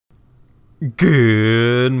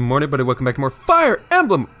Good morning, everybody. Welcome back to more Fire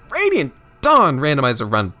Emblem Radiant Dawn Randomizer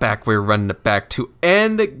Runback. We're running it back to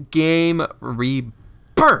end game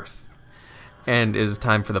rebirth. And it is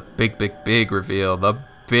time for the big reveal. The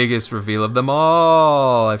biggest reveal of them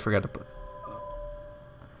all. I forgot to put...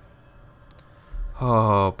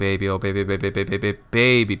 Oh, baby. Oh, baby.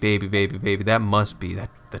 That must be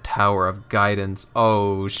the Tower of Guidance.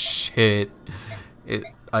 Oh, shit.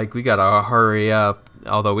 We gotta hurry up.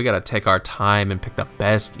 Although we gotta take our time and pick the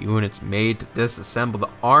best units made to disassemble the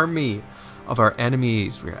army of our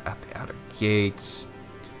enemies. We're at the outer gates.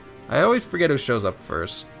 I always forget who shows up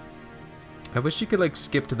first. I wish you could like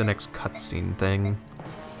skip to the next cutscene thing.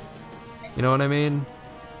 You know what I mean?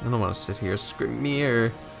 I don't want to sit here screaming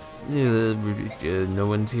here. No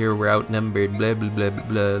one's here. We're outnumbered. Blah blah blah blah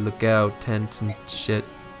blah. Look out, tents and shit.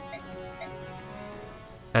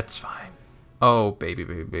 That's fine. Oh, baby.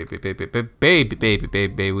 We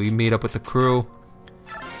meet up with the crew.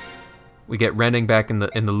 We get Renning back in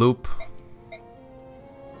the loop.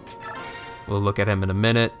 We'll look at him in a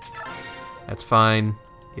minute. That's fine.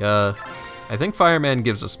 Yeah. I think Fireman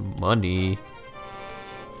gives us money.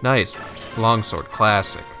 Nice. Longsword,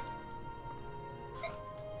 classic.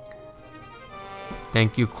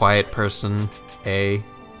 Thank you, quiet person. A.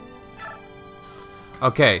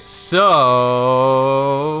 Okay,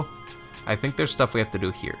 so... I think there's stuff we have to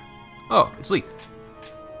do here. Oh, it's Leith.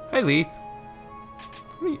 Hey, Leith.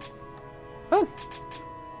 What are you? Oh.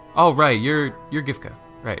 Oh, right. You're Gifka.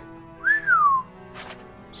 Right.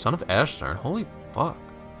 Son of Ashtarn. Holy fuck.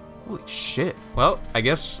 Holy shit. Well, I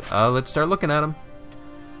guess let's start looking at him.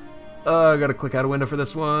 I gotta click out a window for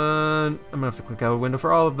this one. I'm gonna have to click out a window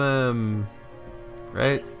for all of them.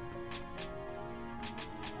 Right?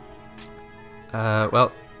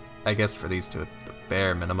 Well, I guess for these two, at the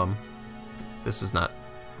bare minimum. This is the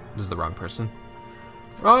wrong person.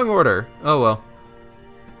 Wrong order. Oh well.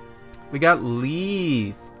 We got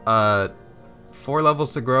Leith. 4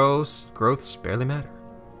 levels to growth. Growths barely matter.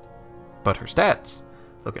 But her stats,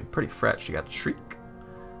 looking pretty fresh. She got Shriek.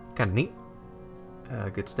 Kinda neat.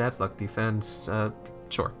 Good stats, luck, defense.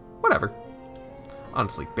 Sure. Whatever.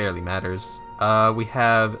 Honestly, barely matters. We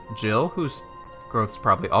have Jill, whose growths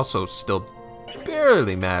probably also still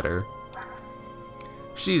barely matter.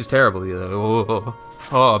 She's terrible.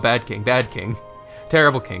 Oh, bad king.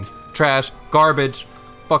 Terrible king. Trash. Garbage.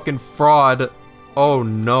 Fucking fraud. Oh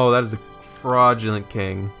no, that is a fraudulent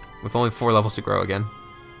king. With only 4 levels to grow again.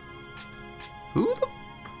 Who the...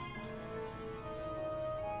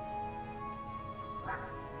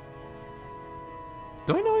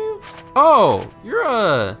 Do I know you? Oh, you're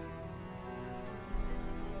a...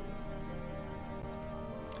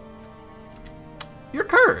 You're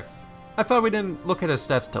Kurth. I thought we didn't look at his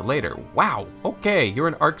stats till later. Wow, okay, you're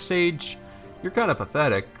an Arc Sage. You're kind of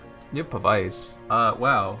pathetic. You have Pavice.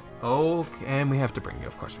 Wow. Okay, and we have to bring you,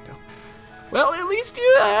 of course we do. Well, at least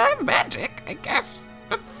you have magic, I guess.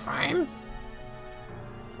 That's fine.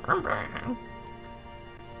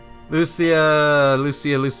 Lucia.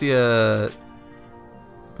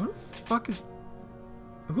 Who the fuck is...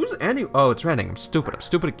 Who's any... Oh, it's Renning. I'm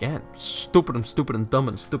stupid again. I'm dumb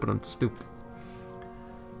and stupid.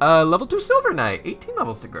 Level 2 Silver Knight, 18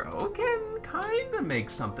 levels to grow. Okay, kinda make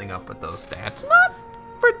something up with those stats. Not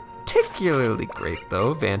particularly great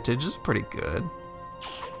though. Vantage is pretty good.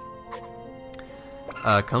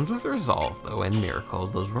 Comes with Resolve though, and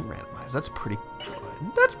Miracles. Those weren't randomized. That's pretty good.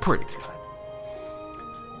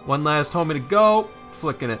 One last homie to go.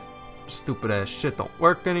 Flicking it. Stupid ass shit don't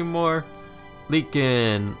work anymore.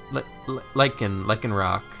 Lichen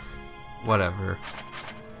Rock. Whatever.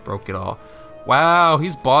 Broke it all. Wow,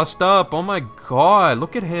 he's bossed up. Oh my god,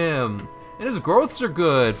 look at him. And his growths are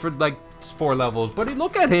good for like 4 levels. But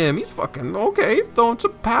look at him. He's fucking okay. Throwing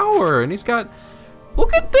some power. And he's got...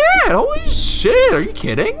 Look at that. Holy shit. Are you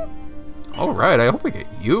kidding? Alright, I hope we get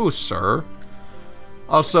you, sir.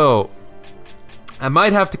 Also, I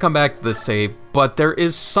might have to come back to the save. But there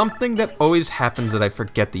is something that always happens that I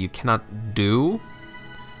forget that you cannot do.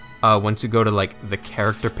 Once you go to like the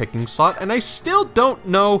character picking slot, and I still don't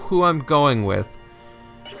know who I'm going with.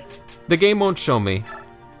 The game won't show me.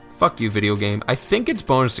 Fuck you, video game. I think it's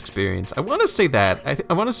bonus experience. I want to say that.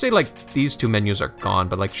 I want to say like these 2 menus are gone,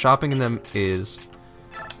 but like shopping in them is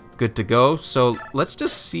good to go. So let's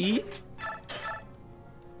just see.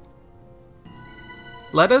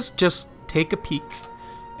 Let us just take a peek,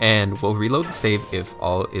 and we'll reload the save if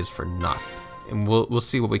all is for naught, and we'll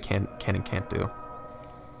see what we can and can't do.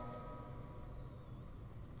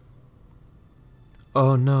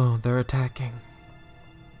 Oh no, they're attacking.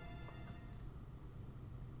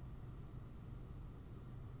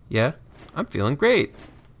 Yeah, I'm feeling great.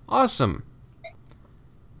 Awesome.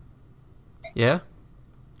 Yeah?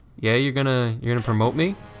 Yeah, you're gonna promote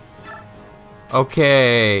me?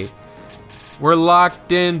 Okay. We're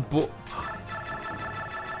locked in,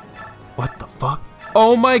 what the fuck?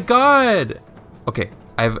 Oh my god! Okay,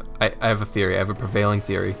 I have a theory. I have a prevailing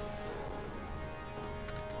theory.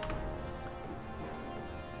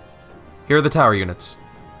 Here are the tower units.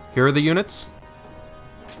 Here are the units.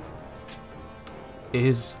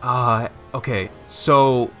 Okay,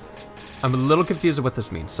 so I'm a little confused at what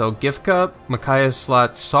this means. So Gifka, Makaya's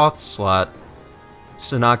slot, Soth's slot,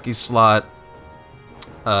 Sanaki's slot,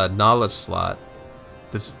 Nala's slot.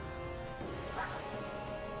 This.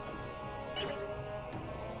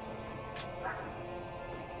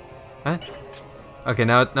 Huh? Okay,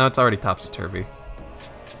 now it's already topsy-turvy.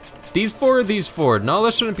 These four.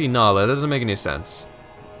 Nala shouldn't be Nala. That doesn't make any sense.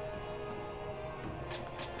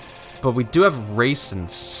 But we do have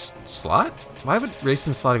Rayson's slot? Why would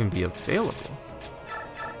Rayson's slot even be available?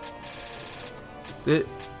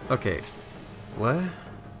 Okay. What?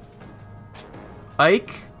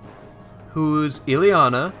 Ike, who's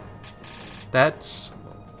Ileana. That's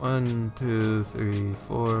 1, 2, 3,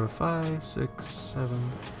 4, 5, 6,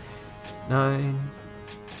 7, 9.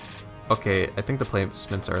 Okay, I think the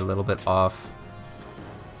placements are a little bit off.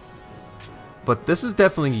 But this is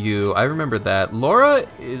definitely you. I remember that. Laura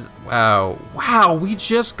is... Wow. Wow, we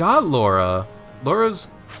just got Laura. Laura's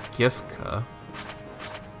Gifka.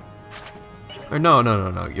 Or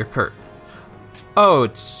no. You're Kurt. Oh,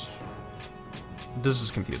 it's... This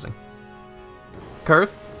is confusing.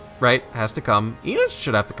 Kurth, right, has to come. Ina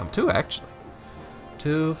should have to come too, actually.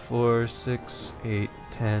 2, 4, 6, 8,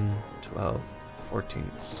 10, 12,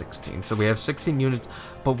 14, 16. So we have 16 units,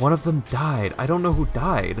 but one of them died. I don't know who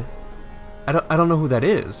died. I don't know who that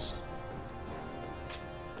is.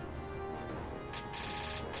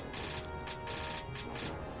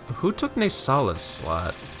 Who took Nesala's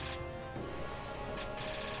slot?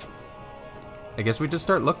 I guess we just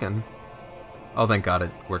start looking. Oh, thank God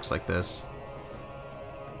it works like this.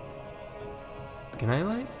 Can I,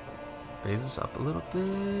 like, raise this up a little bit?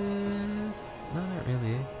 No, not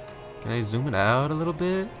really. Can I zoom it out a little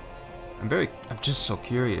bit? I'm just so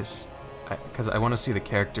curious. Because I want to see the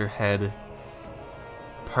character head.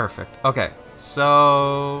 Perfect. Okay,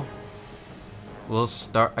 so... We'll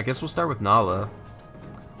start... I guess we'll start with Nala.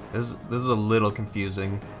 This is a little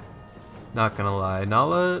confusing. Not gonna lie.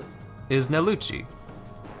 Nala is Nelucci.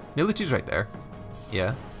 Nelucci's right there.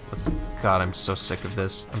 Yeah. God, I'm so sick of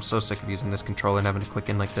this. I'm so sick of using this controller and having to click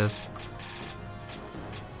in like this.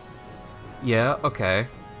 Yeah, okay.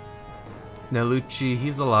 Nelucci,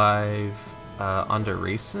 he's alive. Under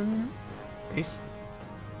Raisin?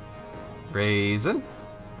 Raisin?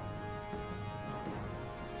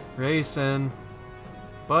 Raisin.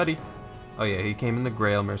 Buddy. Oh yeah, he came in the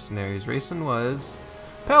Grail Mercenaries. Raisin was...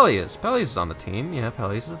 Peleus. Peleus is on the team. Yeah,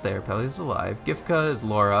 Peleus is there. Peleus is alive. Gifka is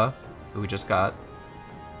Laura, who we just got.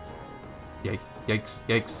 Yikes, yikes,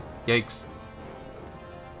 yikes, yikes.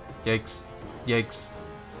 Yikes, yikes.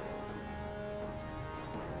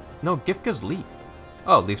 No, Gifka's Leaf.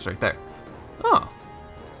 Oh, Leaf's right there. Oh.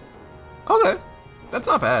 Okay. That's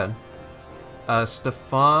not bad.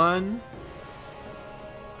 Stefan,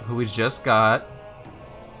 who we just got.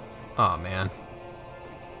 Oh, man.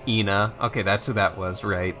 Ina. Okay, that's who that was,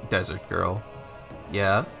 right? Desert Girl.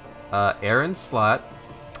 Yeah. Aaron Slot.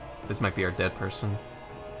 This might be our dead person.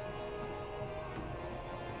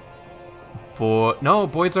 No,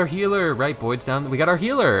 Boyd's our healer. Right, Boyd's down. We got our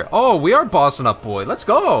healer. Oh, we are bossing up Boyd. Let's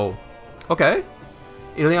go. Okay.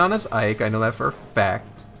 Ileana's Ike. I know that for a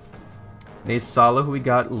fact. Nesala, who we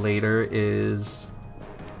got later, is...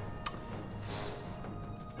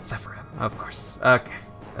 Zephyrin, of course. Okay,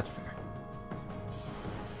 that's fair.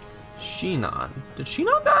 Shinon. Did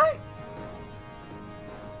Shinon die?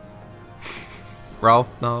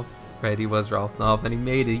 Ralph, no. Right, he was Ralph Nov, and he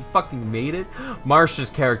made it. He fucking made it. Marsha's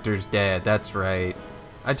character's dead. That's right.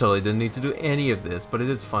 I totally didn't need to do any of this, but it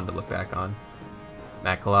is fun to look back on.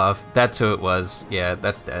 Makalov. That's who it was. Yeah,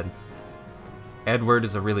 that's dead. Edward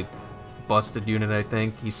is a really busted unit, I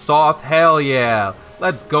think. He's soft. Hell yeah.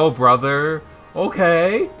 Let's go, brother.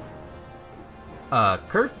 Okay.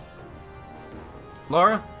 Kurt.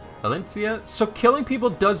 Laura. Valencia. So killing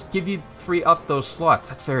people does give you free up those slots.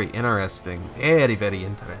 That's very interesting. Very, very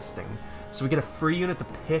interesting. So we get a free unit to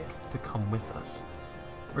pick to come with us.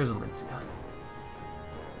 Where's Valencia?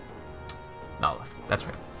 Nala. That's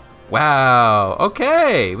right. Wow.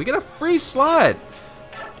 Okay. We get a free slot.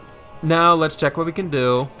 Now let's check what we can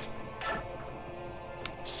do.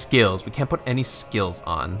 Skills. We can't put any skills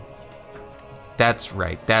on. That's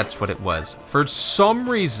right. That's what it was. For some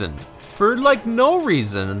reason. For like no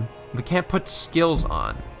reason, we can't put skills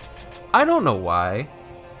on. I don't know why.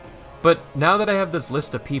 But now that I have this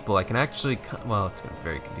list of people, I can actually... Well, it's going to be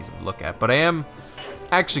very confusing to look at. But I am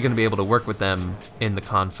actually going to be able to work with them in the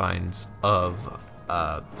confines of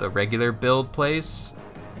the regular build place.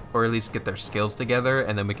 Or at least get their skills together.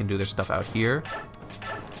 And then we can do their stuff out here.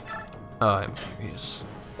 I'm curious.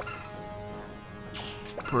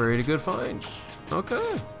 Pretty good find.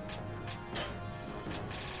 Okay.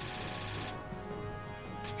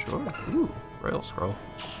 Sure. Ooh, rail scroll.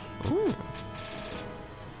 Ooh.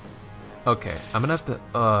 Okay, I'm gonna have to,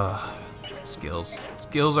 skills.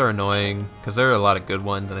 Skills are annoying, because there are a lot of good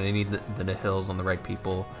ones, and I need the hills on the right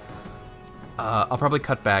people. I'll probably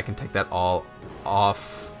cut back and take that all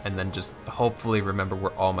off, and then just hopefully remember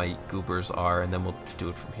where all my goobers are, and then we'll do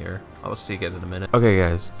it from here. I'll see you guys in a minute. Okay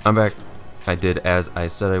guys, I'm back. I did as I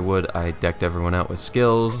said I would. I decked everyone out with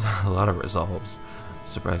skills, a lot of resolves,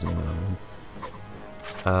 surprisingly.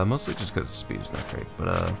 Mostly just because the speed is not great,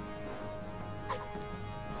 but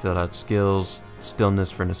filled out skills, stillness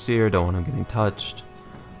for Nasir, don't want him getting touched.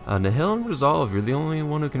 Nihil and Resolve, you're the only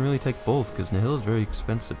one who can really take both, because Nihil is very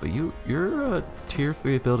expensive, but your tier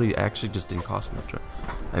 3 ability actually just didn't cost much.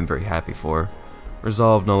 I'm very happy for.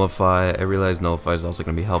 Resolve, Nullify, I realize Nullify is also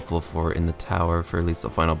going to be helpful for in the tower, for at least the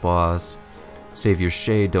final boss. Save your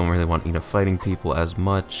Shade, don't really want Ina fighting people as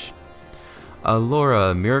much.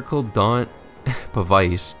 Laura, Miracle, Daunt,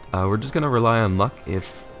 Pavise, we're just going to rely on luck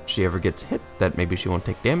if she ever gets hit, that maybe she won't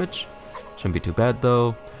take damage. Shouldn't be too bad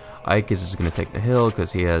though. Ike is just going to take Nihil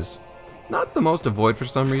because he has not the most avoid for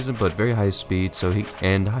some reason, but very high speed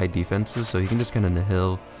and high defenses, so he can just kind of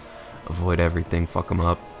Nihil, avoid everything, fuck him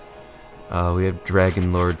up. We have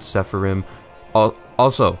Dragon Lord Sephirim.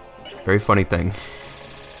 Also, very funny thing.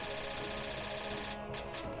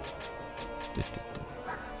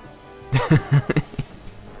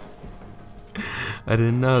 I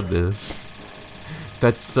didn't know this.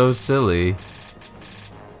 That's so silly.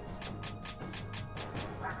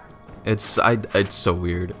 It's so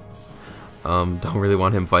weird. Don't really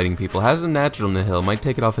want him fighting people. Has a natural Nihil. Might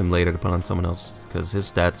take it off him later to put on someone else because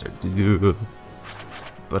his stats are.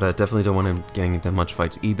 But I definitely don't want him getting into much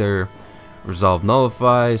fights either. Resolve,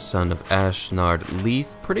 Nullify, Son of Ashnard,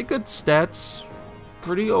 Leaf. Pretty good stats.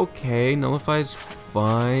 Pretty okay. Nullify's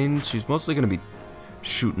fine. She's mostly gonna be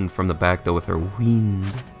shooting from the back though with her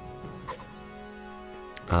wind.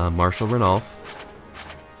 Marshall Ranulf.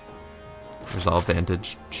 Resolve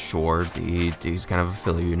Vantage, sure, he's kind of a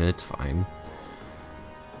filler unit, it's fine.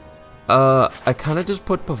 I kind of just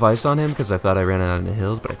put Pavise on him because I thought I ran out of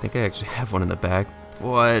Nihils, but I think I actually have one in the back.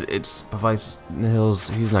 But it's Pavise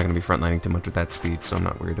Nihils, he's not going to be frontlining too much with that speed, so I'm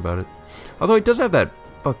not worried about it. Although he does have that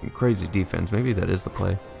fucking crazy defense, maybe that is the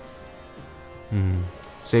play.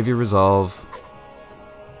 Save your Resolve.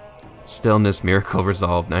 Stillness, Miracle,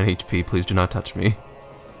 Resolve, 9 HP, please do not touch me.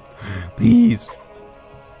 Please.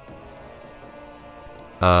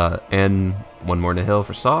 And one more Nihil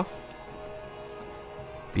for Soft.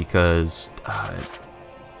 Because,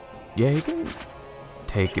 yeah, he can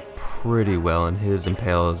take it pretty well, and his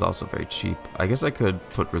Impale is also very cheap. I guess I could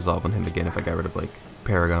put Resolve on him again if I got rid of, like,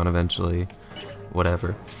 Paragon eventually.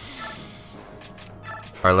 Whatever.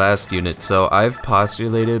 Our last unit. So I've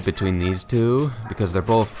postulated between these two because they're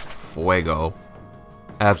both Fuego.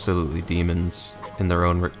 Absolutely demons in their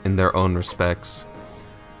own respects.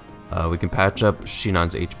 We can patch up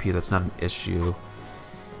Shinon's HP, that's not an issue.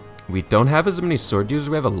 We don't have as many sword users,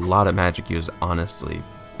 we have a lot of magic users, honestly.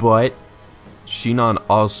 But Shinon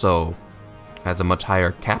also has a much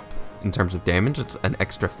higher cap in terms of damage. It's an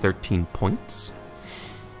extra 13 points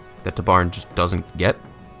that Tabarn just doesn't get.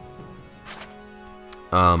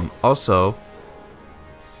 Also,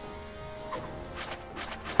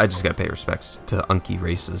 I just gotta pay respects to Unky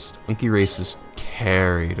Racist. Unky Racist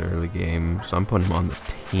carried early game, so I'm putting him on the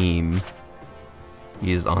team.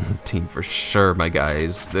 He is on the team for sure, my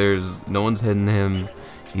guys. There's no one's hitting him.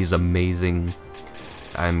 He's amazing.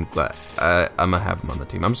 I'm glad. I'm gonna have him on the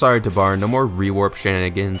team. I'm sorry, Tabar. No more rewarp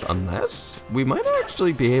shenanigans unless we might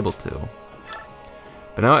actually be able to.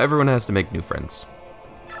 But now everyone has to make new friends.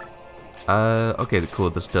 Okay, cool.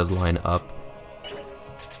 This does line up.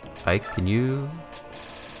 Ike, can you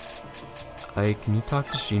talk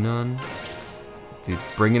to Shinon? Dude,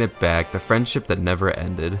 bringing it back. The friendship that never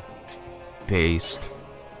ended. Based.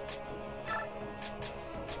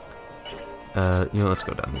 You know, let's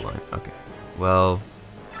go down the line. Okay. Well.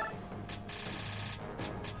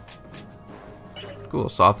 Cool,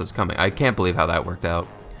 Soth is coming. I can't believe how that worked out.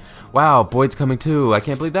 Wow, Boyd's coming too. I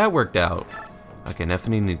can't believe that worked out. Okay,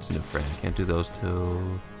 Neffany needs a new friend. Can't do those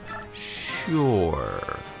two.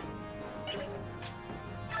 Sure.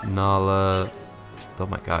 Nala. Oh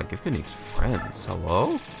my god, Gifka needs friends.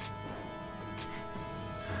 Hello?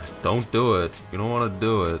 Don't do it. You don't want to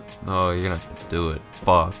do it. No, you're gonna have to do it.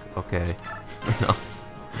 Fuck. Okay. No.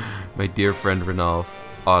 My dear friend Renalf.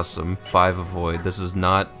 Awesome. 5 avoid. This is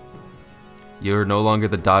not... You're no longer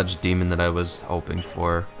the dodge demon that I was hoping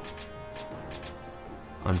for.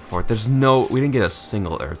 Unfortunately. There's no... We didn't get a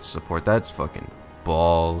single earth support. That's fucking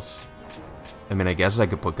balls. I mean, I guess I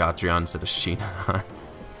could put Gatri on instead of Sheena on.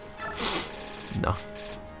 No.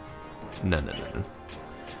 No, no, no, no.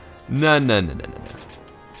 No, no, no, no, no, no.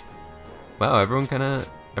 Wow, everyone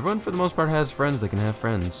for the most part has friends that can have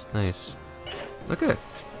friends. Nice. Okay.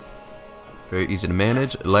 Very easy to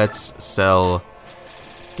manage. Let's sell,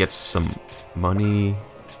 get some money,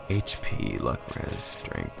 HP, luck, res,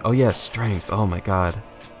 strength. Oh yeah, strength. Oh my god.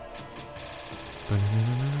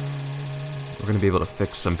 We're gonna be able to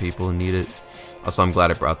fix some people who need it. Also, I'm glad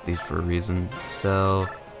I brought these for a reason. Sell,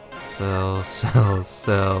 sell, sell,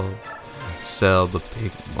 sell. Sell the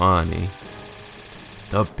big money.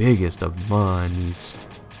 The biggest of monies.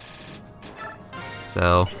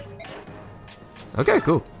 Sell. Okay,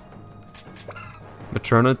 cool.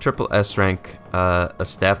 Matrona triple S rank. A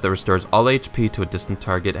staff that restores all HP to a distant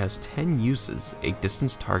target has 10 uses. A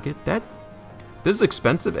distance target? This is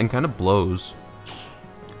expensive and kind of blows.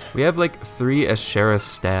 We have like 3 Ashera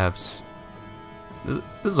staffs. This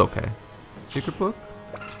is okay. Secret book?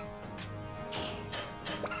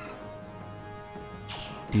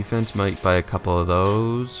 Defense might buy a couple of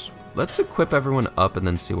those. Let's equip everyone up and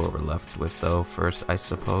then see what we're left with though first, I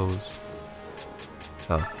suppose.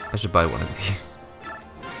 Oh, I should buy one of these.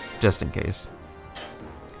 Just in case.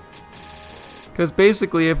 Because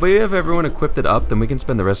basically, if we have everyone equipped it up, then we can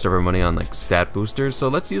spend the rest of our money on like stat boosters. So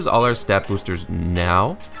let's use all our stat boosters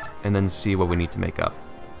now and then see what we need to make up.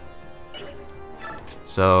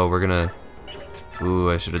 So we're gonna... Ooh,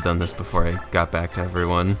 I should have done this before I got back to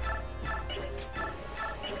everyone.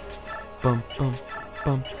 Bum, bum,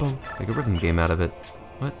 bum, bum. Make a rhythm game out of it.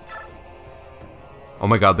 What? Oh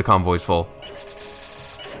my god, the convoy's full.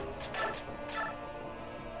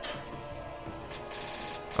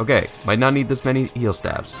 Okay, might not need this many heal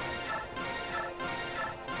staffs.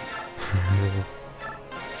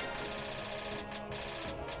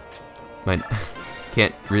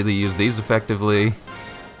 Can't really use these effectively.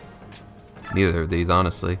 Neither of these,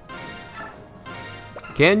 honestly.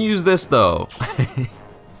 Can use this though.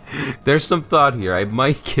 There's some thought here. I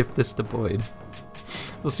might give this to Boyd.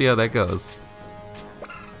 We'll see how that goes.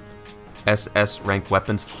 SS rank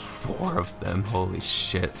weapons, 4 of them. Holy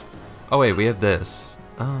shit. Oh wait, we have this.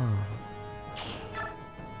 Oh.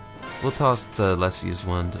 We'll toss the less used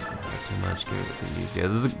one. Doesn't matter too much. Get rid of these. Yeah,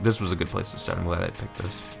 this was a good place to start. I'm glad I picked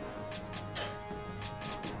this.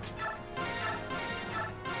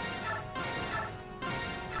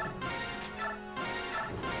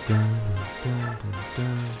 Dun, dun, dun,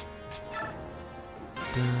 dun.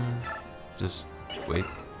 Dun. Just wait.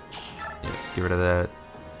 Yeah, get rid of that.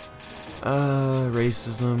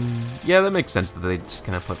 Racism. Yeah, that makes sense that they just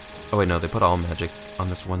kind of put... Oh wait, no, they put all magic on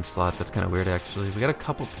this one slot. That's kind of weird, actually. We got a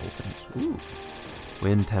couple Poltons. Ooh.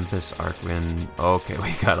 Wind, Tempest, Arc Wind. Okay,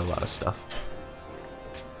 we got a lot of stuff.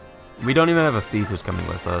 We don't even have a thief who's coming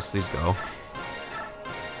with us. These go.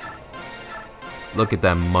 Look at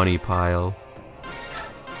that money pile.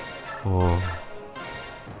 Oh.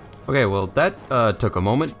 Okay, well, that took a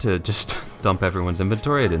moment to just dump everyone's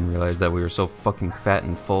inventory. I didn't realize that we were so fucking fat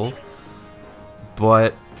and full.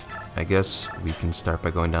 But I guess we can start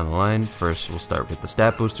by going down the line. First, we'll start with the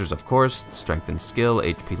stat boosters, of course. Strength and skill,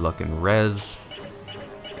 HP, luck, and res.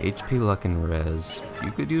 HP, luck, and res.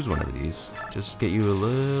 You could use one of these. Just get you a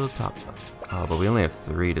little top up. Oh, but we only have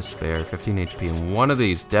 3 to spare. 15 HP, and one of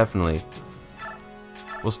these definitely...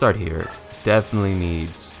 We'll start here. Definitely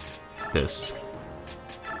needs this.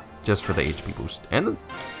 Just for the HP boost. And the...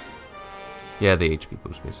 Yeah, the HP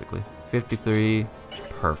boost, basically. 53.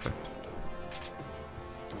 Perfect.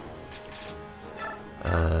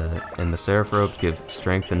 And the Seraph Robes give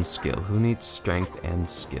strength and skill. Who needs strength and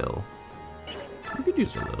skill? You could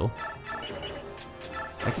use a little.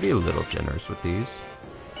 I could be a little generous with these.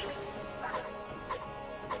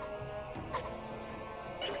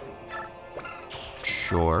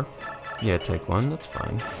 Sure. Yeah, take one. That's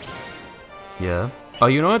fine. Yeah. Oh,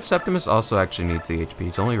 you know what? Septimus also actually needs the HP.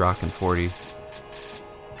 It's only rocking 40.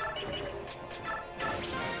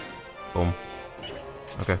 Boom.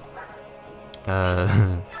 Okay.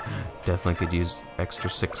 Definitely could use extra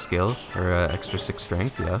 6 skill, or extra 6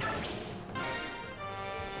 strength, yeah.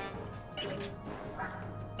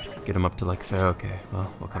 Get him up to like, okay,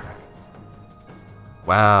 well, we'll come back.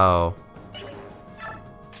 Wow.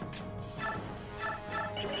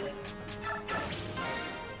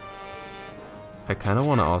 I kind of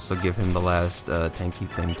want to also give him the last tanky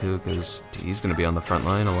thing too, because he's going to be on the front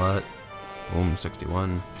line a lot. Boom,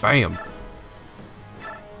 61. Bam!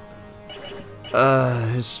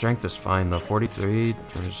 His strength is fine though. 43,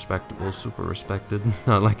 respectable, super respected.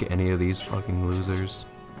 Not like any of these fucking losers.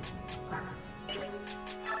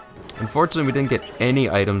 Unfortunately, we didn't get any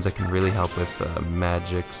items that can really help with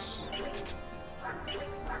magics.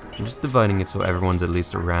 I'm just dividing it so everyone's at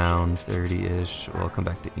least around 30-ish. Well, I'll come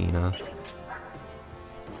back to Ina.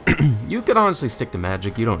 You could honestly stick to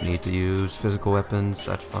magic. You don't need to use physical weapons.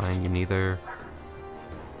 That's fine. You neither.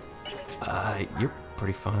 You're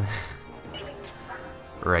pretty fine.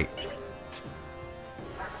 Right.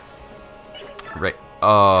 Right.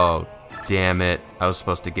 Oh, damn it. I was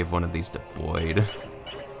supposed to give one of these to Boyd.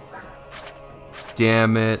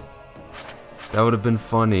 Damn it. That would have been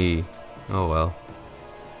funny. Oh well.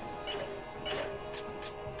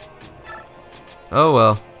 Oh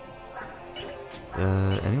well.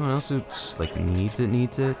 Anyone else who's like needs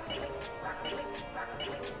it?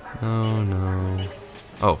 No, no.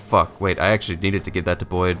 Oh fuck, wait, I actually needed to give that to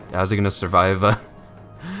Boyd. How's he gonna survive,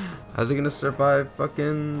 how's he gonna survive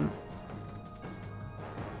fucking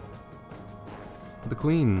the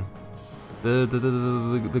queen?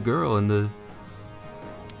 The girl and the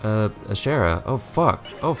Ashera. Oh fuck.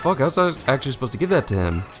 Oh fuck, I was actually supposed to give that to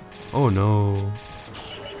him. Oh no.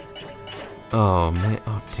 Oh man,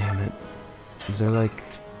 oh damn it. Is there like...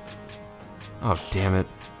 Oh damn it.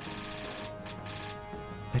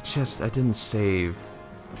 I didn't save.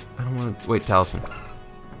 I don't want to... Wait, talisman.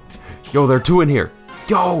 Yo, there are two in here.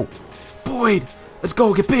 Yo! Boyd! Let's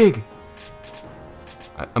go, get big!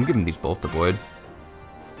 I'm giving these both to Boyd.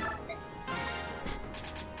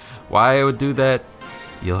 Why I would do that,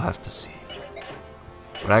 you'll have to see.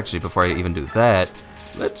 But actually, before I even do that,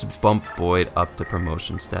 let's bump Boyd up to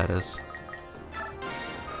promotion status.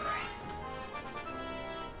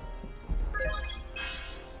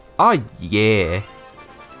 Oh yeah!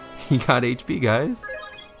 He got HP, guys.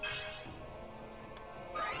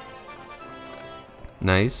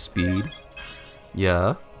 Nice speed.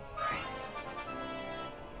 Yeah.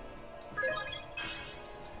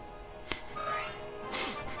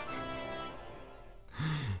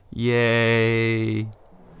 Yay.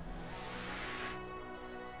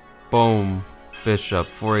 Boom. Bishop,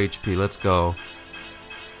 4 HP, let's go.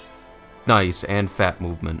 Nice, and fat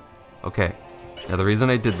movement. Okay. Now the reason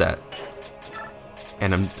I did that,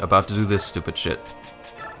 and I'm about to do this stupid shit.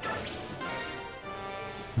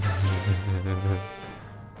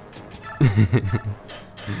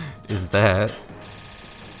 Is that...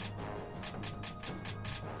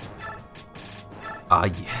 Ah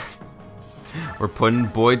yeah. We're putting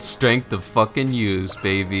Boyd's strength to fucking use,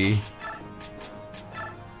 baby.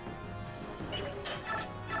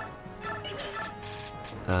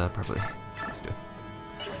 Probably. Let's do.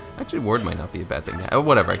 Actually, ward might not be a bad thing. Oh,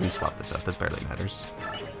 whatever, I can swap this out. That barely matters.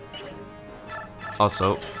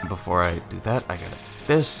 Also, before I do that, I got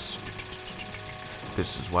this.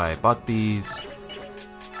 This is why I bought these.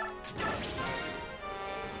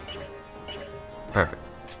 Perfect.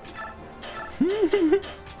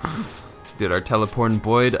 Dude, our teleporting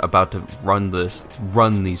Boyd about to run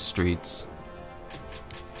these streets.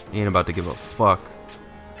 He ain't about to give a fuck.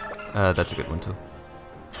 That's a good one too.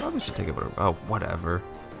 Probably should take it. Oh, whatever.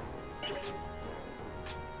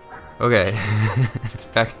 Okay.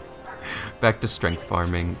 Back to strength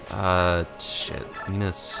farming. Shit.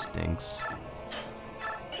 Nina stinks.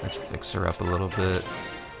 Let's fix her up a little bit.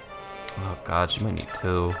 Oh god, she might need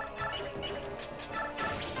 2.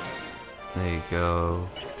 There you go.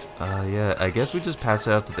 Yeah, I guess we just pass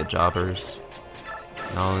it out to the jobbers.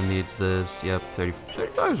 Nolan needs this. Yep,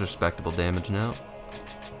 35 is respectable damage now.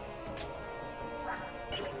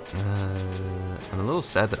 I'm a little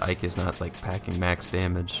sad that Ike is not like packing max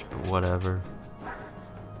damage, but whatever.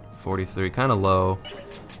 43, kind of low.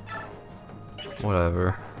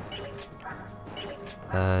 Whatever.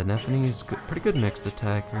 Neffany is pretty good mixed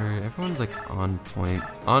attacker. Everyone's like on point,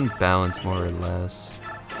 on balance more or less.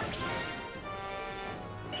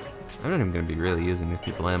 I'm not even gonna be really using these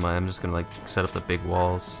people, am I? I'm just gonna like set up the big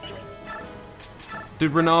walls.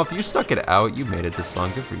 Dude, Renal, if you stuck it out, you made it this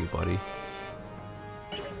long. Good for you, buddy.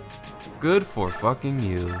 Good for fucking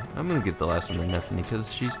you. I'm gonna give the last one to Neffany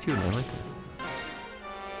because she's cute and I like her.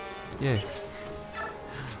 Yay.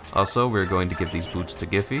 Also, we're going to give these boots to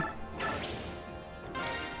Giffy.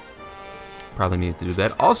 Probably need to do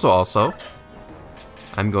that. Also,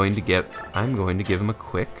 I'm going to give him a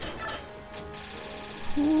quick.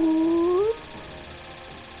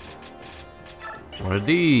 One of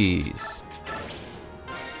these.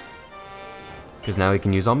 Because now he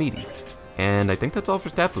can use Almidi. And I think that's all for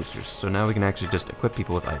stat boosters. So now we can actually just equip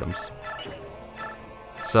people with items.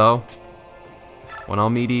 So, one all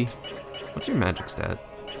meaty. What's your magic stat?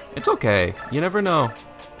 It's okay. You never know.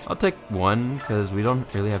 I'll take one because we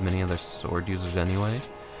don't really have many other sword users anyway.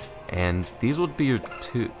 And these will be your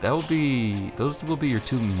two. Those will be your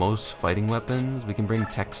two most fighting weapons. We can bring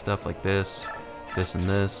tech stuff like this, this, and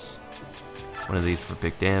this. One of these for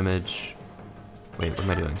big damage. Wait, what am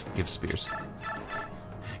I doing? You have spears.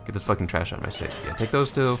 Get this fucking trash out of my safe. Yeah, take those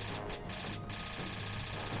two.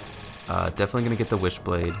 Definitely gonna get the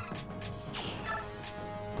Wishblade.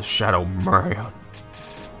 The Shadow Marion.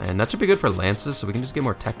 And that should be good for lances, so we can just get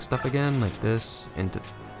more tech stuff again, like this, into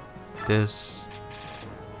this.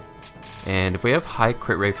 And if we have high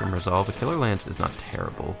crit rate from Resolve, a Killer Lance is not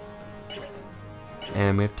terrible.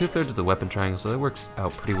 And we have 2/3 of the weapon triangle, so that works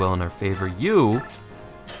out pretty well in our favor. You,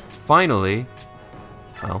 finally,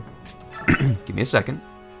 well, give me a second.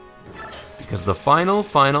 Because the final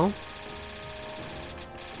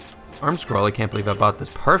arm scroll, I can't believe I bought this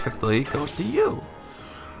perfectly, goes to you.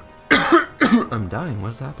 I'm dying,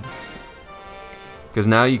 what is happening? Because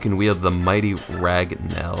now you can wield the mighty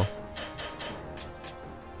Ragnell.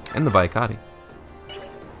 And the Vaikati. You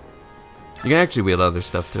can actually wield other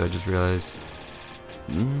stuff too, I just realized.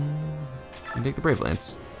 You can take the Brave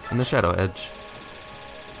Lance and the Shadow Edge.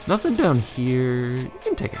 Nothing down here. You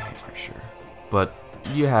can take a hammer, sure. But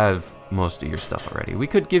you have most of your stuff already. We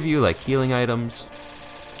could give you like healing items,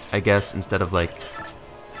 I guess, instead of like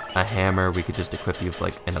a hammer. We could just equip you with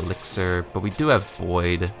like an elixir. But we do have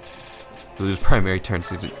Boyd, whose primary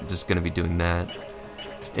turn's just gonna be doing that.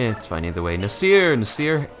 It's fine either way. Nasir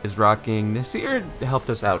is rocking. Nasir helped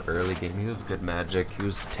us out early game. He was good magic. He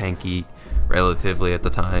was tanky relatively at the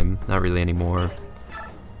time. Not really anymore.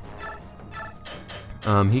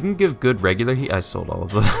 He can give good regular heat. I sold all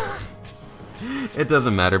of them. It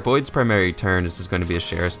doesn't matter. Boyd's primary turn is just going to be a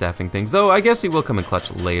share of staffing things. Though I guess he will come in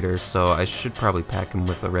clutch later, so I should probably pack him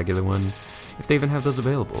with a regular one. If they even have those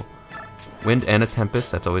available. Wind and a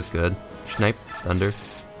Tempest, that's always good. Snipe, Thunder,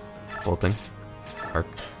 Bolting. Arc,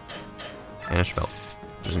 and a spell,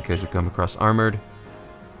 just in case we come across armored.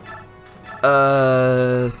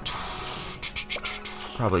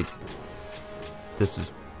 Probably. This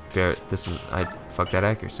is I fucked that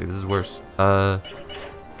accuracy. This is worse. Can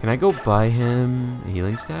I go buy him a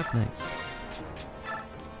healing staff? Nice.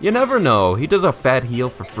 You never know. He does a fat heal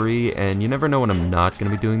for free, and you never know when I'm not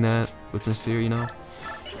gonna be doing that with Nasir, you know.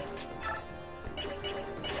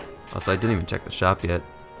 Also, I didn't even check the shop yet.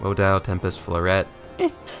 Wodow, Tempest, Floret.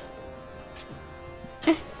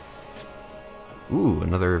 Ooh,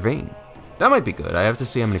 another vein. That might be good. I have to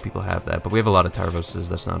see how many people have that, but we have a lot of Tarvoses.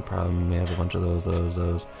 That's not a problem. We have a bunch of those.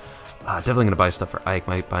 Definitely gonna buy stuff for Ike.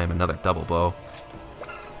 Might buy him another double bow.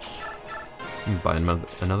 Buy him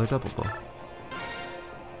another double bow.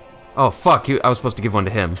 Oh fuck! I was supposed to give one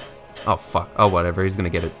to him. Oh fuck! Oh whatever. He's gonna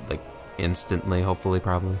get it like instantly. Hopefully,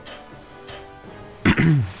 probably.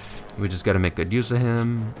 We just gotta make good use of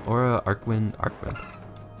him. Or a Arcwind.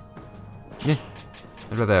 Yeah.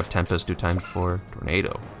 I'd rather have Tempest do times 4.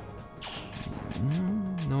 Tornado.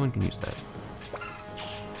 No one can use that.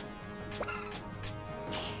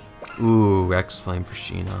 Ooh, Rex Flame for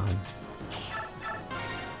Sheenon.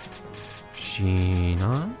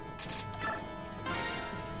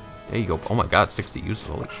 There you go. Oh my god, 60 uses.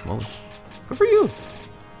 Holy schmoly. Good for you.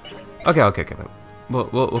 Okay.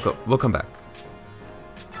 We'll come back.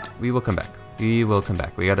 We will come back.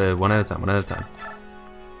 We gotta one at a time.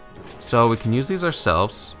 So we can use these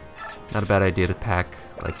ourselves. Not a bad idea to pack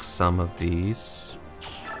like some of these.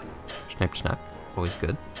 Snipe schnack, always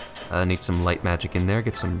good. Need some light magic in there,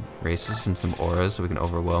 get some races and some auras so we can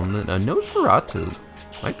overwhelm them. Nosferatu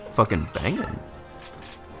might be fucking banging.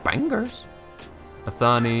 Bangers. A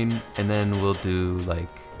Thawning, and then we'll do like,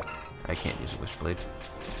 I can't use a Wishblade.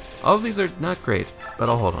 All of these are not great, but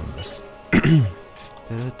I'll hold on to this.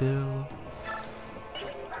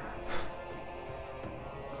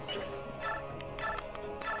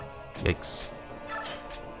 Yikes.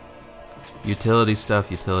 Utility stuff.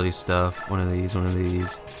 One of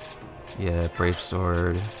these. Yeah, Brave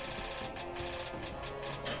Sword.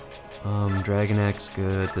 Dragon Axe,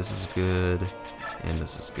 good. This is good. And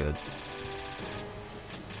this is good.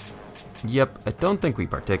 Yep, I don't think we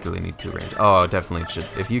particularly need 2 range. Oh, definitely should.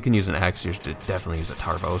 If you can use an axe, you should definitely use a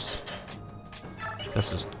Tarvos.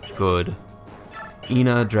 That's just good.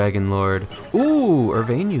 Ina, Dragon Lord. Ooh,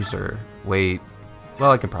 Urbane user. Wait.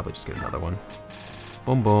 Well, I can probably just get another one.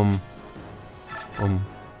 Boom, boom. Boom.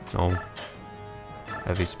 No.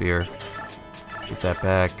 Heavy Spear. Keep that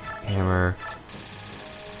back. Hammer.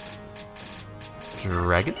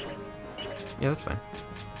 Dragon? Yeah, that's fine.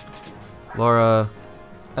 Laura,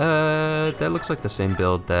 that looks like the same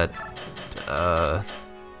build that,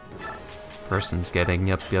 person's getting.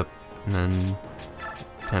 Yep. And then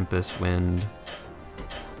Tempest, Wind.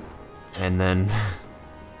 And then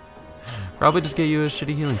probably just get you a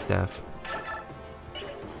shitty healing staff.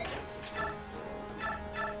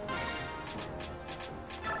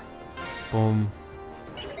 Boom.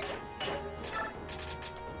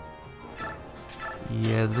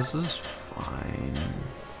 Yeah, this is fine.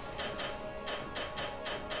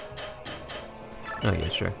 Oh yeah,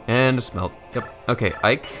 sure. And a smelt. Yep. Okay,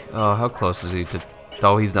 Ike. Oh, how close is he to...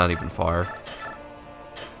 Oh, he's not even far.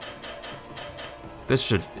 This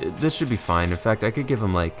should be fine. In fact, I could give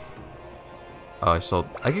him like... Oh,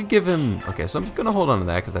 I could give him... Okay, so I'm gonna hold on to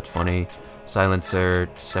that because that's funny. Silencer,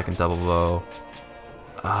 second double bow.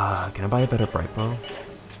 Can I buy a better bright bow?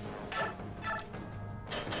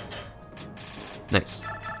 Nice.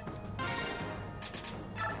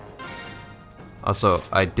 Also,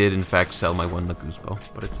 I did in fact sell my one Lagoose bow,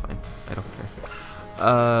 but it's fine. I don't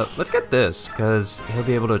care. Let's get this, because he'll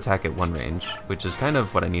be able to attack at one range, which is kind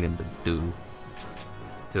of what I need him to do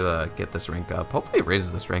to get this rank up. Hopefully it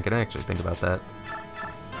raises this rank, I didn't actually think about that.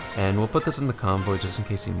 And we'll put this in the convoy just in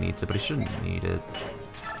case he needs it, but he shouldn't need it.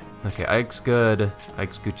 Okay, Ike's good.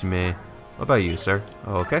 Ike's Gucci me. What about you, sir?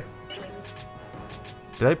 Oh, okay.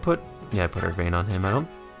 Did I put... Yeah, I put her vein on him. I don't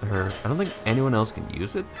think anyone else can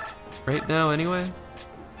use it right now anyway.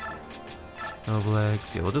 Noble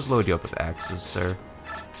eggs. Yeah, we'll just load you up with axes, sir.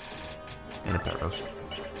 And a Peros.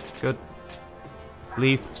 Good.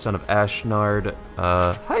 Leaf, son of Ashnard.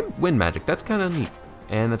 High wind magic. That's kind of neat.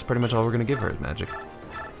 And that's pretty much all we're going to give her is magic.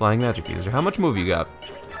 Flying magic user. How much move you got?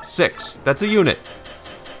 6. That's a unit.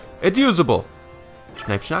 It's usable.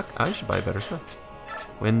 Snipe Shock. I should buy better stuff.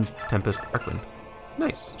 Wind, Tempest, Arcwind.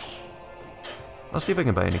 Nice. I'll see if I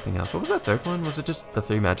can buy anything else. What was that third one? Was it just the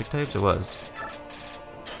 3 magic types? It was.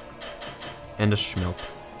 And a Schmelt.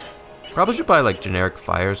 Probably should buy like generic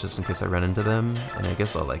fires just in case I run into them. And I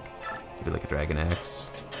guess I'll like give you like a Dragon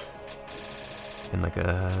Axe. And like a...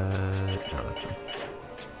 No, that's fine.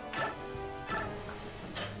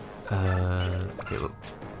 Okay, well,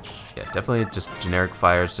 yeah, definitely just generic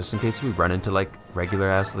fires just in case we run into like regular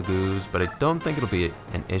ass Lagoos. But I don't think it'll be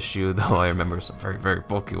an issue, though I remember some very, very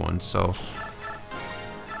bulky ones, so...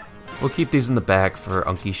 We'll keep these in the back for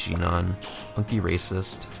Unky Shinon. Unky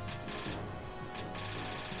Racist.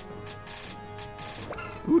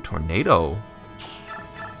 Ooh, Tornado.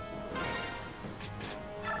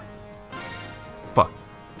 Fuck.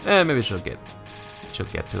 Maybe she'll get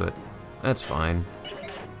to it. That's fine.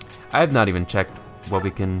 I have not even checked what we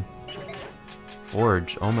can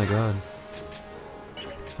forge. Oh my god.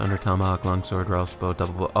 Thunder Tomahawk, Longsword, Ralph's Bow,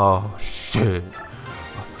 Double Bow. Oh shit.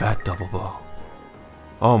 A fat double bow.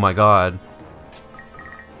 Oh my god.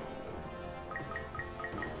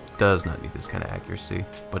 Does not need this kind of accuracy.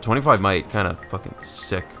 But 25 might, kind of fucking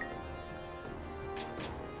sick.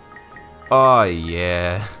 Oh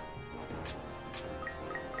yeah.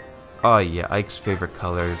 Oh yeah, Ike's favorite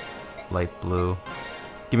color, light blue.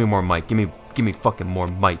 Give me more might. Give me fucking more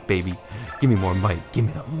might, baby. Give me more might. Give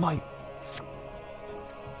me the might.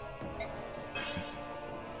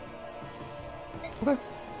 Okay.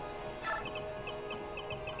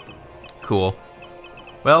 Cool.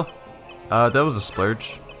 Well, that was a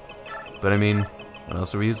splurge. But I mean, what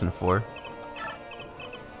else are we using it for?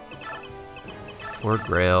 For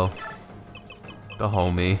Grail. The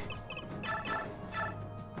homie.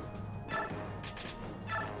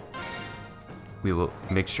 We will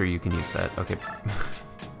make sure you can use that. Okay.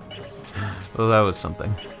 Well, that was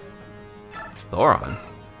something. Thoron.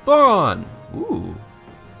 Thoron! Ooh.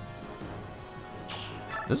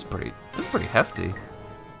 This is pretty hefty.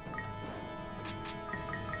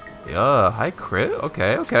 Yeah, high crit?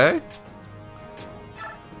 Okay, okay.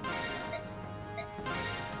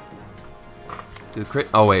 Dude, crit.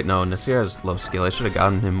 Oh, wait, no. Nasir has low skill. I should have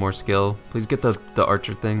gotten him more skill. Please get the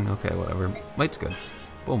archer thing. Okay, whatever. Might's good.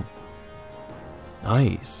 Boom.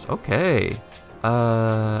 Nice. Okay.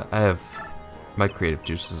 I have... My creative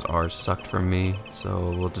juices are sucked from me,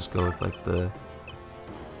 so we'll just go with, like, the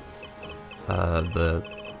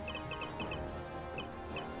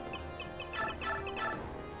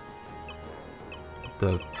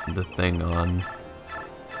thing on.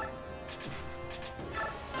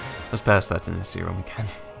 Let's pass that to Nasir when we can.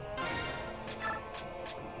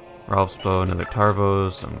 Ralph's Bow, another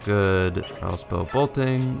Tarvos, I'm good. Ralph's Bow,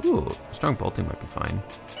 bolting. Ooh, strong bolting might be fine.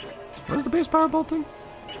 What is the base power bolting?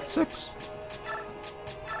 6.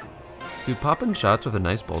 Dude, popping shots with a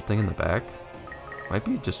nice bolting in the back might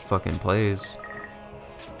be just fucking plays.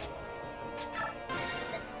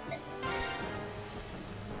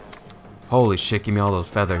 Holy shit, give me all those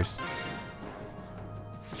feathers.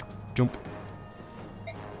 Jump.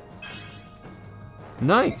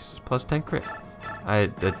 Nice. Plus 10 crit.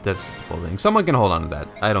 That's holding. Someone can hold on to that.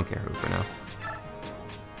 I don't care who for now.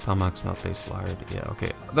 Tomahawk smelt base lard. Yeah,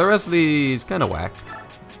 okay. The rest of these kind of whack.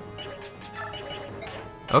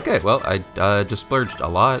 Okay, well, I just splurged a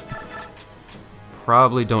lot.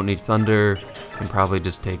 Probably don't need thunder. Can probably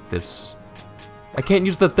just take this. I can't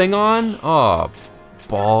use the thing on? Oh,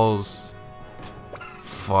 balls.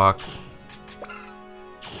 Fuck.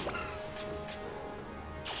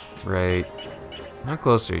 Right. How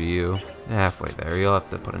close are you? Halfway there. You'll have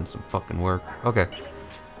to put in some fucking work. Okay.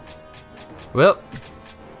 Well,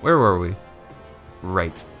 where were we?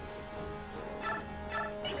 Right.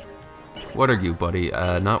 What are you, buddy?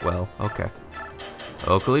 Not well. Okay.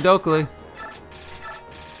 Oakley dokley.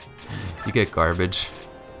 You get garbage.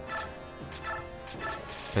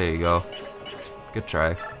 There you go. Good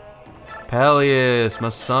try. Peleus, my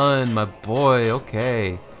son, my boy.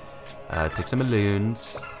 Okay. Take some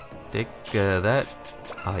balloons. Take that.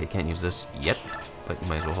 Oh, you can't use this yet, but you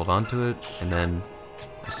might as well hold on to it. And then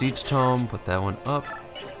a siege tome. Put that one up.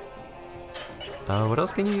 What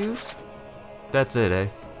else can you use? That's it, eh?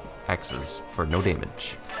 Axes for no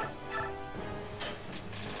damage.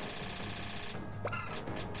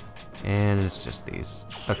 And it's just these.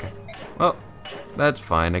 Okay. Well, that's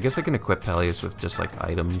fine. I guess I can equip Peleus with just like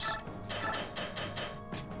items.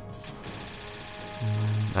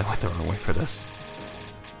 I went the wrong way for this.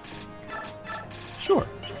 Sure.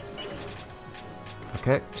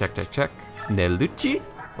 Okay, check, check, check. Nelucci?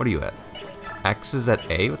 What are you at? Axes at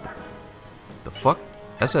A? What the fuck?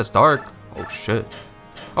 SS Dark? Oh shit.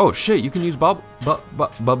 Oh shit, you can use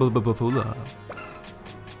Bubblefula.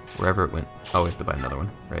 Wherever it went. Oh, we have to buy another one,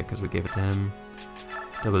 right? Because we gave it to him.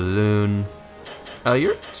 The balloon.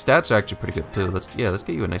 Your stats are actually pretty good too. Let's get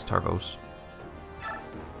you a nice Tarvos.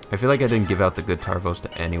 I feel like I didn't give out the good Tarvos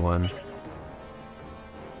to anyone.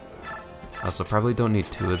 Also, probably don't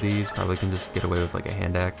need 2 of these. Probably can just get away with like a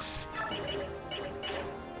hand axe.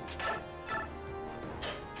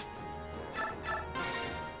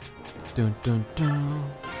 Dun dun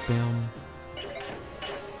dun. Bam.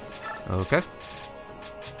 Okay.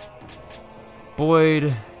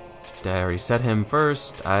 Boyd. Did I reset him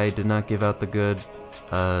first? I did not give out the good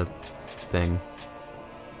thing.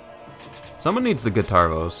 Someone needs the good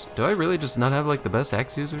Tarvos. Do I really just not have like the best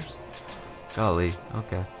axe users? Golly,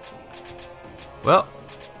 okay. Well,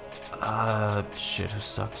 shit, who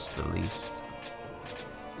sucks the least?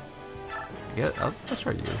 I'll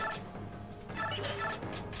try you.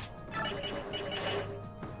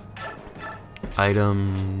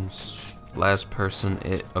 Items, last person,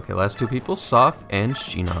 okay, last 2 people, Soth and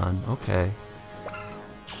Shinon, okay.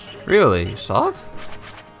 Really, Soth?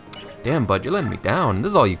 Damn, bud, you're letting me down. This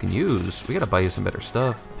is all you can use. We gotta buy you some better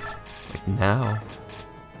stuff. Like now.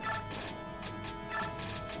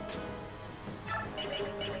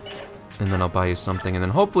 And then I'll buy you something, and then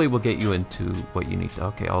hopefully we'll get you into what you need to.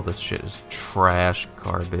 Okay, all this shit is trash,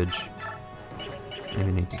 garbage.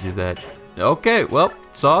 Maybe need to do that. Okay, well,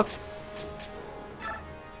 Soth.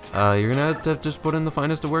 You're gonna have to just put in the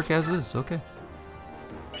finest of work as is. Okay.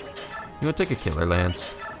 You wanna take a killer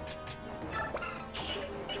lance?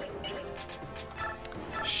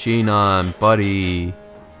 Shinon, buddy.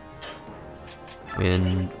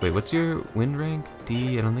 Wait, what's your wind rank?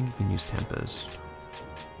 D. I don't think you can use Tempest.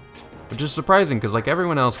 Which is surprising, because like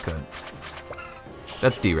everyone else could.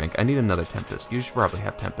 That's D rank. I need another Tempest. You should probably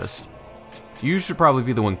have Tempest. You should probably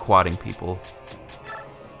be the one quadding people.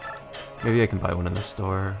 Maybe I can buy one in the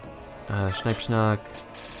store. Schnipe Schnock.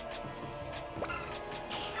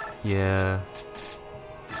 Yeah.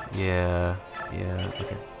 Yeah. Yeah.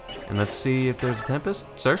 Okay. And let's see if there's a Tempest.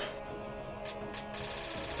 Sir?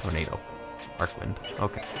 Tornado. Arcwind.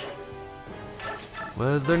 Okay.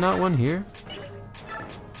 Was there not one here?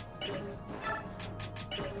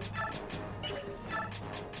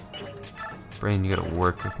 Brain, you gotta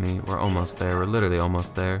work with me. We're almost there. We're literally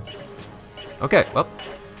almost there. Okay, well,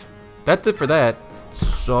 that's it for that.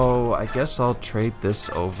 So I guess I'll trade this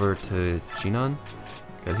over to Shinon,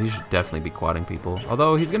 because he should definitely be quadding people.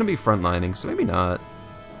 Although he's gonna be frontlining, so maybe not.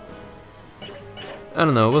 I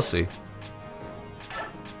don't know. We'll see.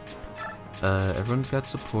 Everyone's got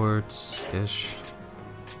supports-ish.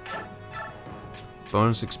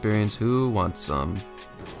 Bonus experience. Who wants some?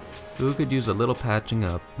 Who could use a little patching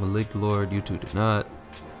up? Malik Lord, you two do not.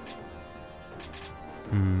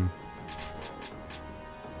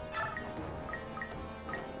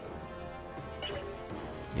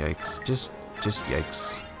 Yikes. Just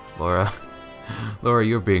yikes. Laura. Laura,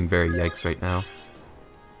 you're being very yikes right now.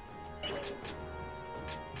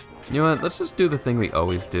 You know what? Let's just do the thing we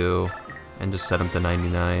always do and just set them to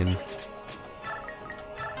 99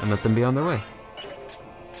 and let them be on their way.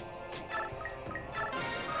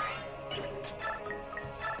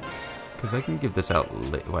 Because I can give this out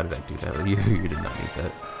late. Why did I do that? You did not need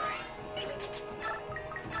that.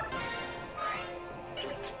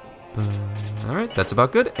 Alright, that's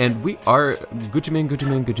about good. And we are Gucci Man, Gucci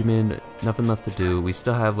Man, Gucci Man. Nothing left to do. We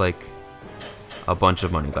still have like a bunch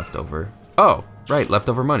of money left over. Oh, right,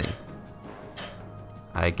 leftover money.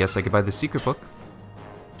 I guess I could buy the secret book.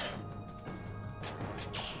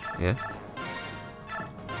 Yeah.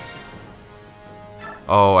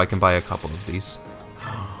 Oh, I can buy a couple of these.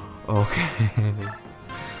 Okay.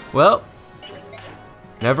 Well,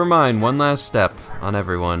 never mind. One last step on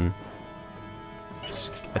everyone.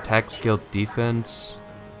 Attack, skill, defense.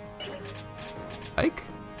 Ike?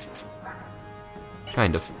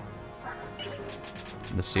 Kind of.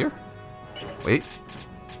 Nasir? Wait.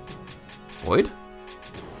 Void?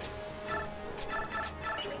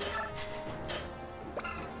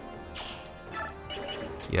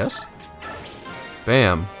 Yes?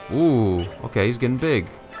 Bam. Ooh, okay, he's getting big.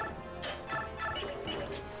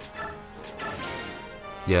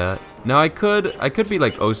 Yeah. Now I could be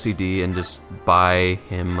like OCD and just buy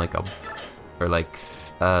him like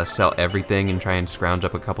sell everything and try and scrounge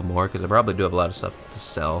up a couple more, because I probably do have a lot of stuff to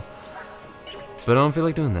sell. But I don't feel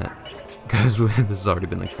like doing that, because this has already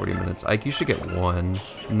been like 40 minutes. Ike, you should get one.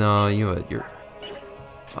 No, you're...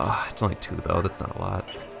 it's only 2 though, that's not a lot.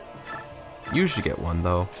 You should get 1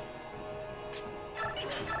 though.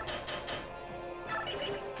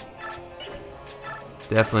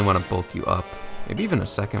 Definitely want to bulk you up. Maybe even a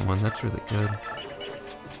second one, that's really good.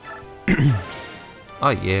 Oh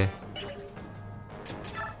yeah.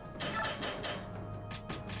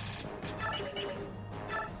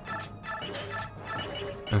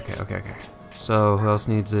 Okay. So, who else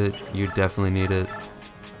needs it? You definitely need it.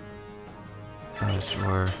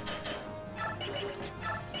 Sure.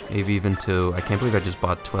 Maybe even 2. I can't believe I just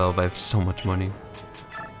bought 12. I have so much money.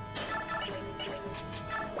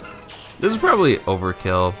 This is probably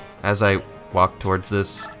overkill. As I walk towards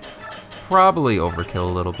this, probably overkill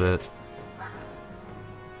a little bit.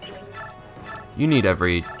 You need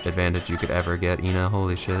every advantage you could ever get, Ina.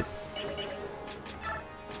 Holy shit.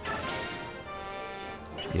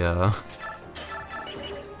 Yeah.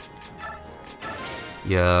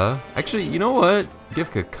 Yeah. Actually, you know what?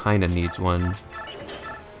 Gifka kinda needs one.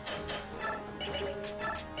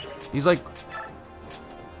 He's like...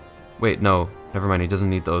 Wait, no. Never mind, he doesn't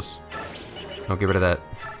need those. No, get rid of that.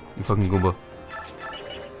 You fucking Goomba.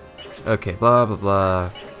 Okay, blah, blah,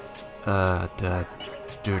 blah.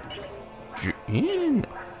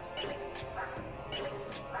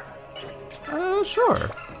 Sure.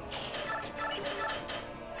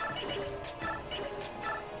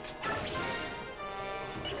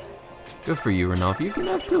 Good for you, Ranolf. You can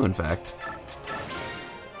have 2, in fact.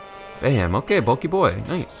 Bam. Okay, bulky boy.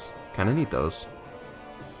 Nice. Kinda need those.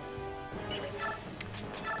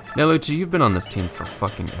 Now, Lucci, you've been on this team for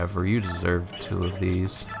fucking ever. You deserve 2 of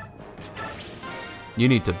these. You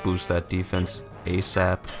need to boost that defense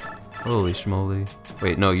ASAP. Holy schmoly.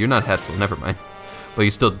 Wait, no, you're not Hetzel. Never mind. But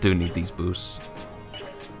you still do need these boosts.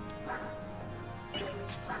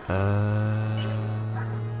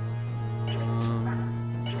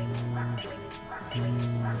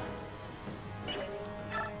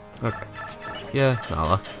 Okay. Yeah,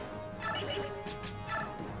 Nala.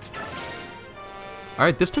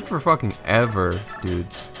 Alright, this took for fucking ever,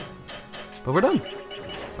 dudes. But we're done.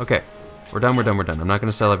 Okay. We're done. I'm not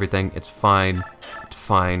gonna sell everything. It's fine. It's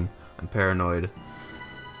fine. I'm paranoid.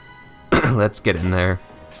 Let's get in there.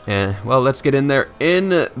 Well, let's get in there in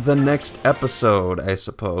the next episode, I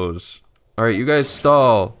suppose. Alright, you guys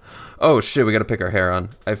stall. Oh shit, we gotta pick our hair on.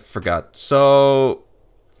 I forgot. So,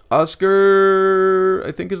 Oscar,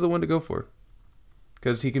 I think, is the one to go for.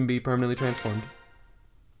 Because he can be permanently transformed.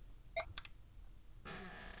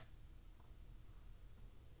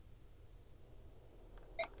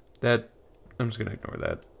 I'm just gonna ignore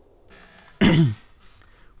that.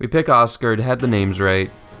 We pick Oscar, had the names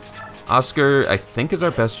right. Oscar, I think, is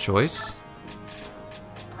our best choice.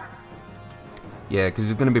 Yeah, because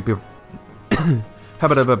he's gonna be...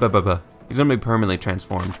 He's gonna be permanently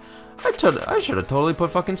transformed. I should have totally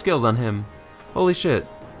put fucking skills on him. Holy shit.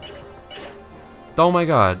 Oh my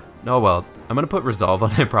god. Oh well. I'm gonna put resolve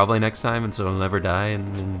on it probably next time, and so he'll never die,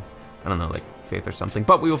 and then, I don't know, like faith or something.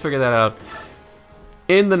 But we will figure that out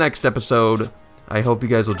in the next episode. I hope you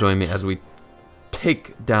guys will join me as we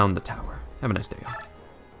take down the tower. Have a nice day, y'all.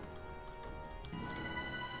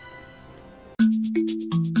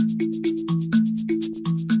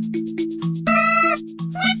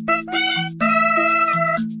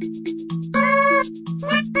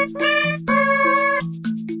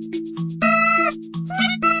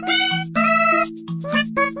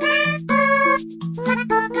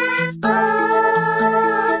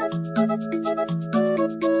 Bye.